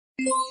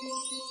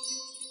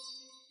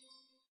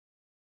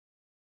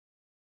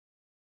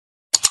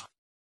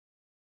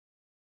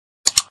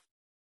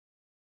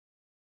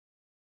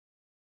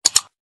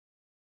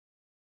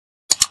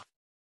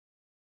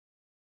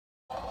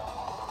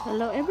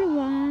Hello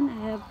everyone,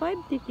 I have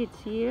 5 tickets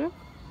here.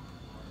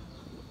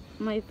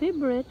 My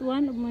favorite,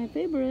 one of my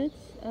favorites,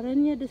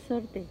 Aranha de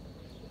sorte.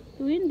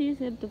 To win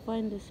this, I have to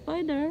find the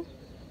spider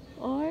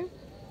or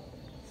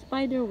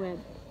spider web.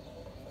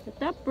 The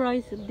top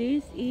price of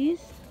this is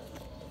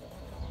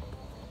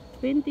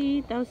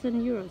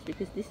 20,000 euros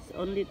because this is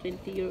only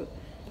 20 euro,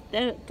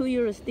 2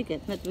 euros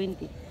ticket, not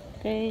 20.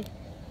 Okay,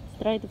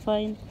 let's try to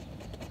find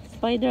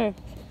spider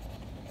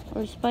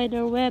or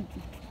spider web.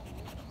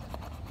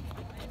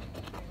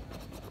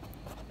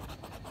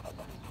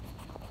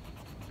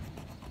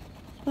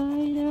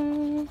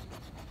 Spider.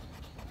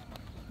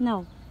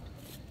 No.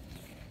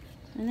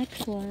 The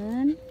next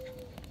one.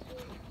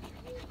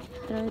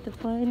 Try to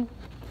find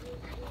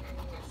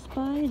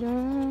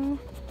spider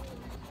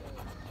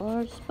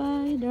or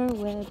spider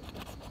web.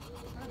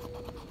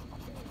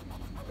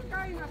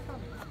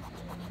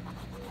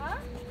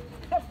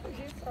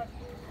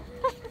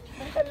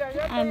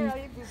 I'm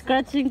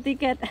scratching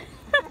ticket.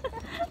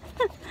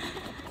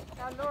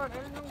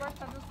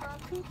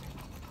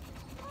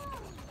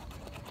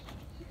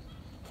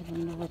 I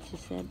don't know what she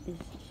said.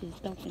 She's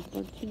talking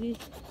Portuguese.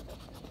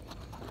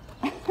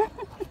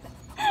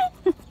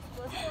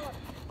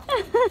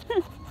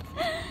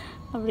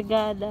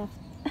 Obrigada.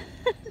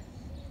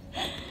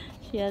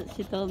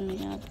 She told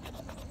me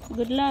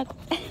good luck.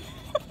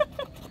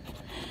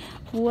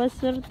 Boa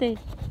sorte.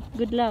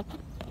 Good luck.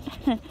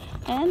 I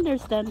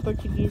understand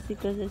Portuguese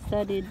because I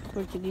studied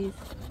Portuguese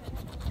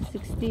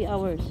 60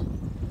 hours.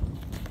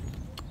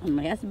 And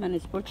my husband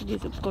is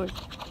Portuguese, of course.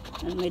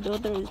 And my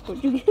daughter is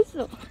Portuguese,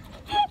 so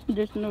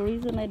there's no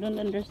reason I don't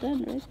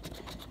understand, right?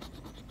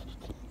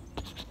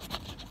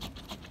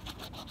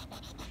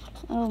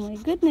 Oh my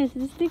goodness,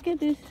 this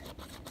ticket is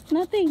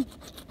nothing.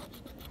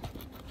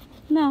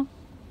 No.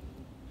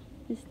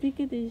 This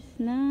ticket is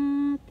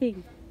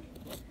nothing.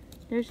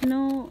 There's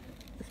no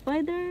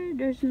spider,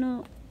 there's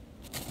no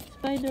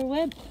spider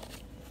web.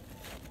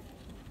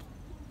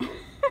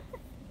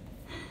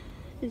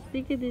 This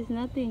ticket is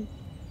nothing.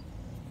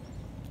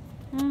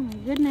 Oh my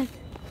goodness.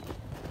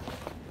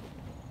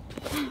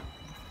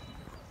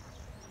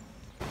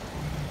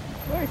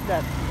 Where is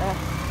that?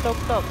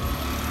 Tok-tok.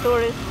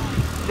 Tourist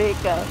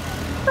vehicle.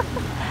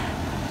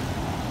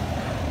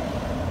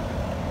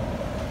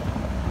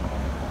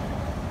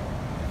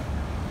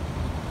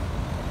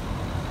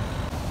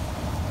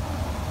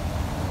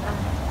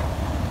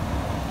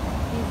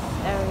 This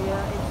area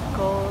is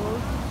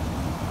called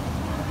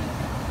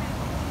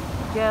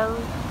Gel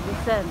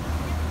Descent.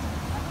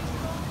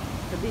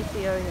 The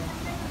busy area.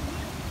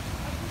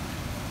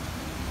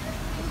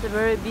 It's a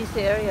very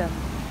busy area.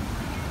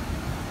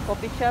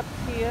 Coffee shops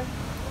here.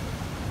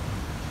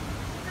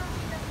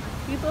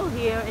 People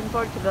here in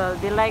Portugal,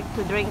 they like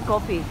to drink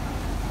coffee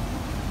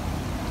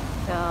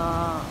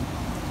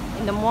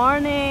in the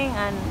morning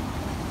and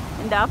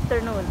in the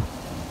afternoon.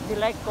 They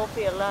like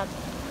coffee a lot.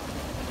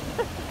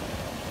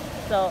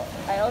 So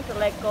I also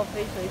like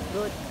coffee, so it's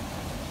good.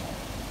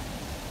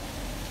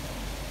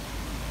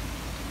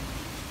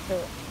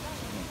 So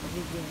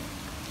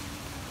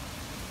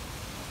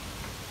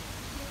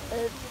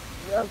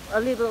a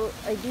little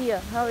idea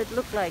how it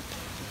looked like.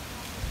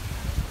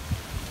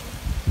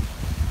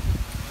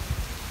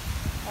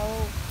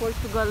 How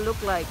Portugal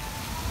look like.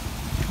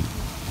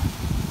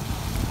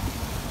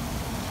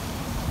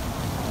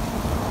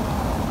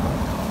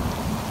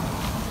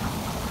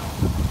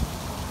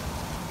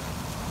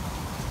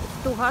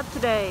 It's too hot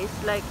today.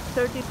 It's like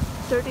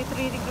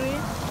 33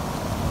 degrees.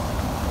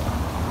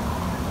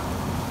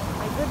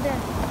 My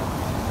goodness.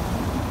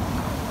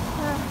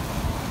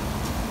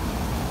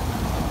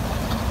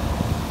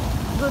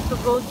 Good to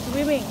go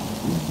swimming.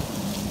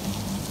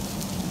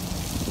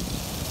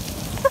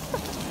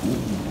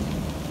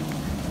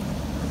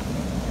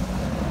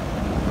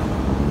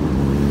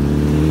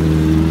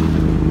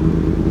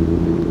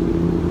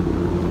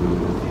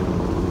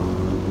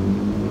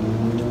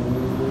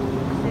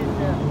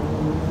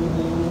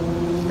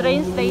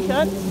 Train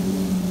station.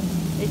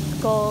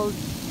 It's called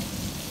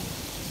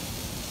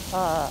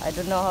I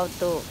don't know how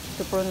to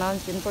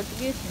pronounce in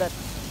Portuguese, but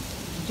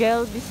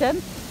Gel Descent,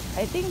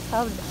 I think.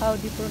 How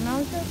do you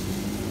pronounce it?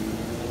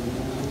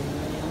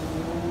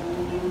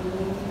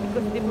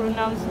 Because they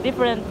pronounce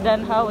different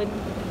than how it's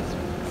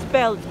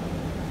spelled.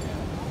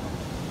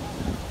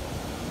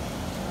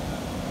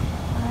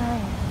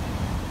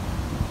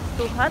 It's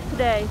too hot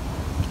today.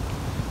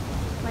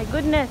 My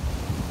goodness.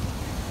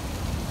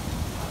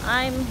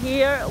 I'm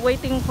here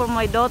waiting for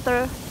my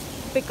daughter,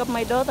 pick up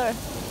my daughter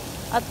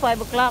at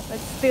 5 o'clock.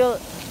 It's still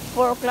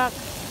 4 o'clock.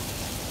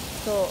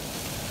 So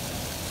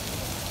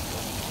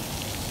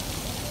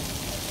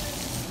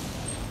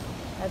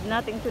I have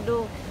nothing to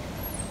do.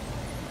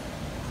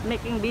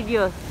 Making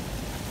videos.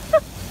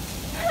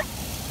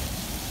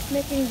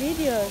 Making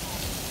videos.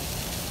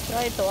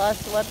 Try to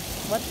ask what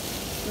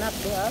snack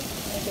do you have.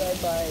 Maybe I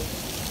buy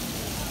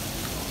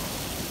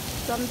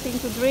something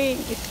to drink.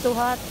 It's too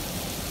hot.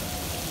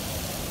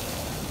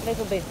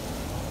 Little bit.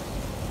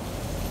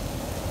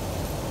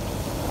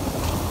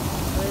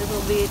 A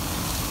little bit.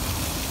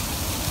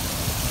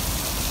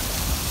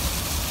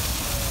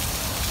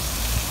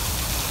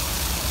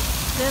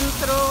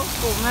 Centro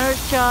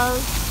Comercial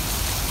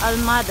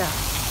Almada.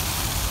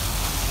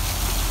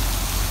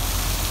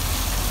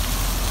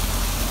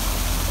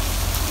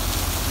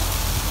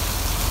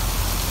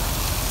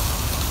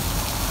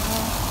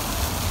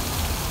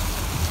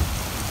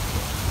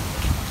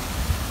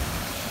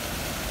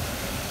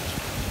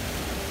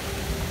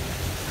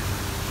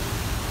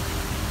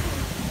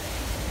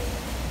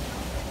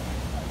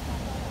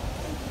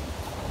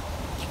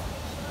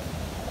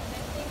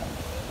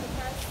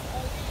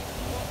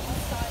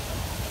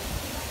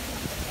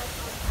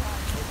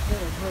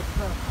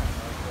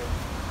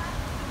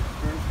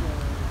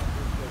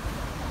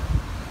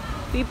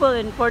 People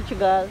in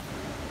Portugal,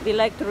 they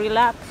like to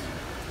relax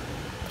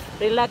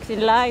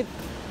in life.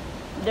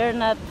 They're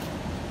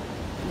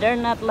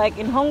not like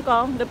in Hong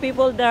Kong. The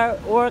people there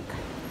work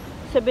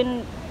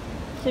seven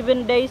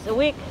days a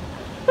week.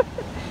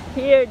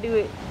 Here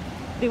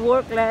they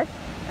work less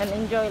and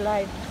enjoy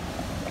life.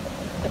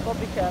 The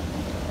coffee shop,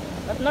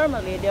 but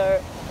normally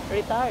they're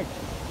retired.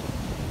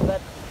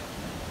 But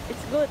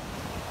it's good.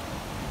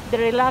 They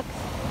relax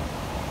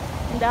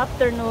in the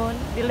afternoon.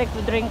 They like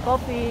to drink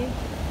coffee,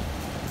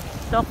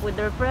 talk with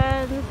their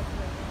friends.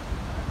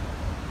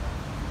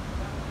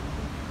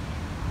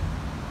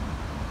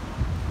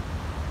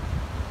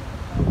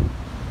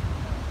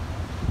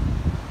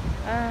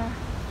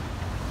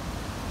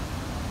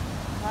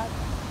 Hot.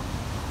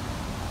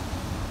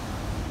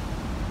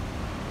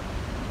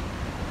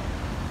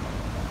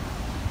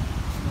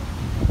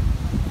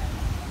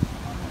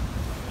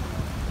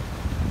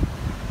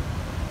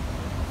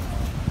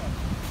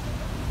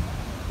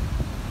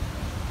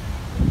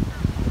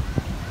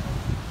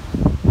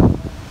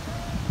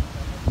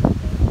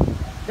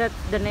 That's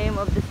the name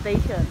of the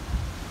station.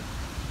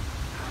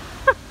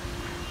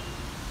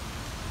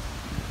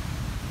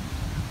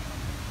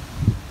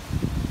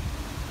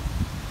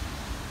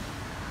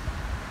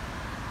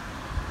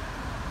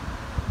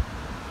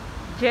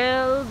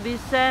 Gel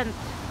Vicente.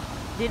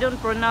 They don't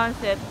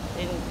pronounce it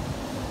in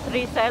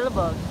 3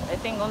 syllables. I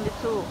think only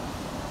 2.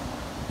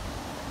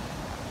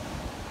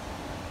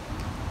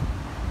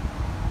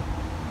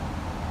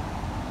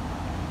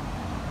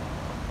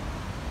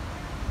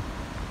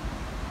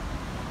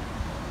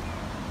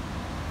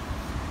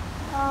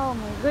 Oh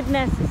my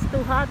goodness, it's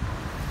too hot.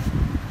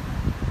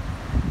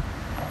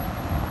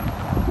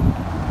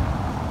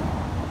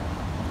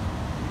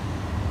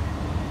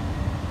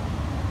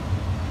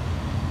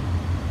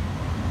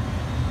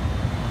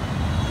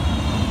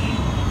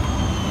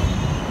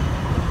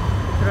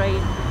 It's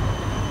rain.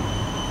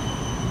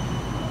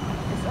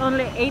 It's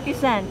only 80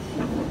 cents.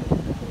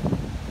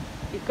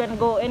 You can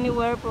go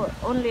anywhere for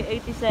only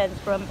 80 cents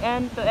from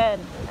end to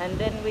end. And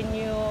then when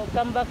you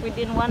come back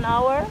within 1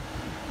 hour,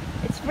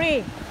 it's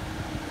free.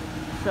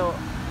 So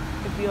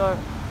if you're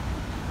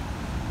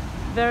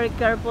very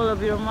careful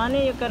of your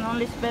money, you can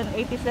only spend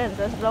 80 cents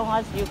as long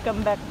as you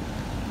come back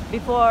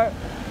before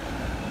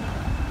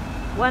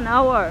 1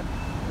 hour.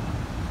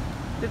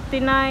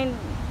 59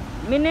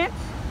 minutes,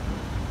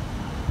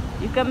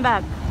 you come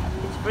back.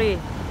 It's free.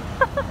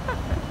 Look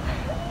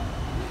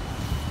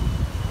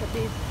at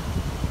this.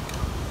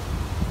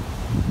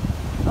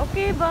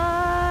 Okay,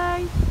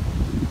 bye.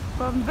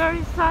 From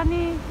very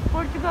sunny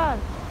Portugal.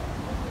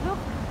 Look.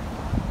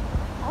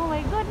 Oh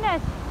my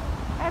goodness,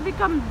 I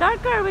become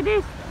darker with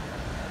this.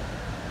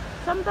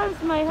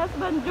 Sometimes my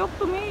husband joked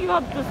to me, you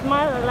have to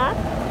smile a lot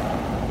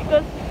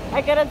because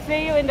I cannot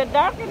see you in the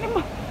dark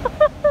anymore.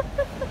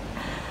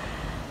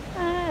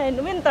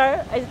 In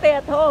winter, I stay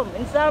at home.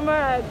 In summer,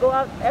 I go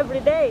out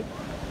every day.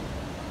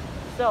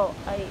 So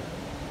I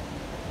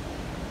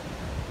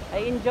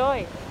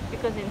enjoy,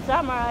 because in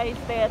summer I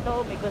stay at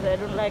home because I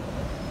don't like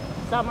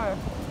summer.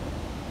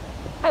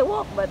 I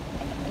walk, but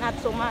not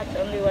so much,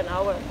 only 1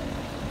 hour.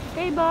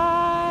 Okay,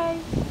 bye.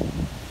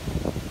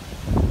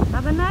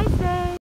 Have a nice day.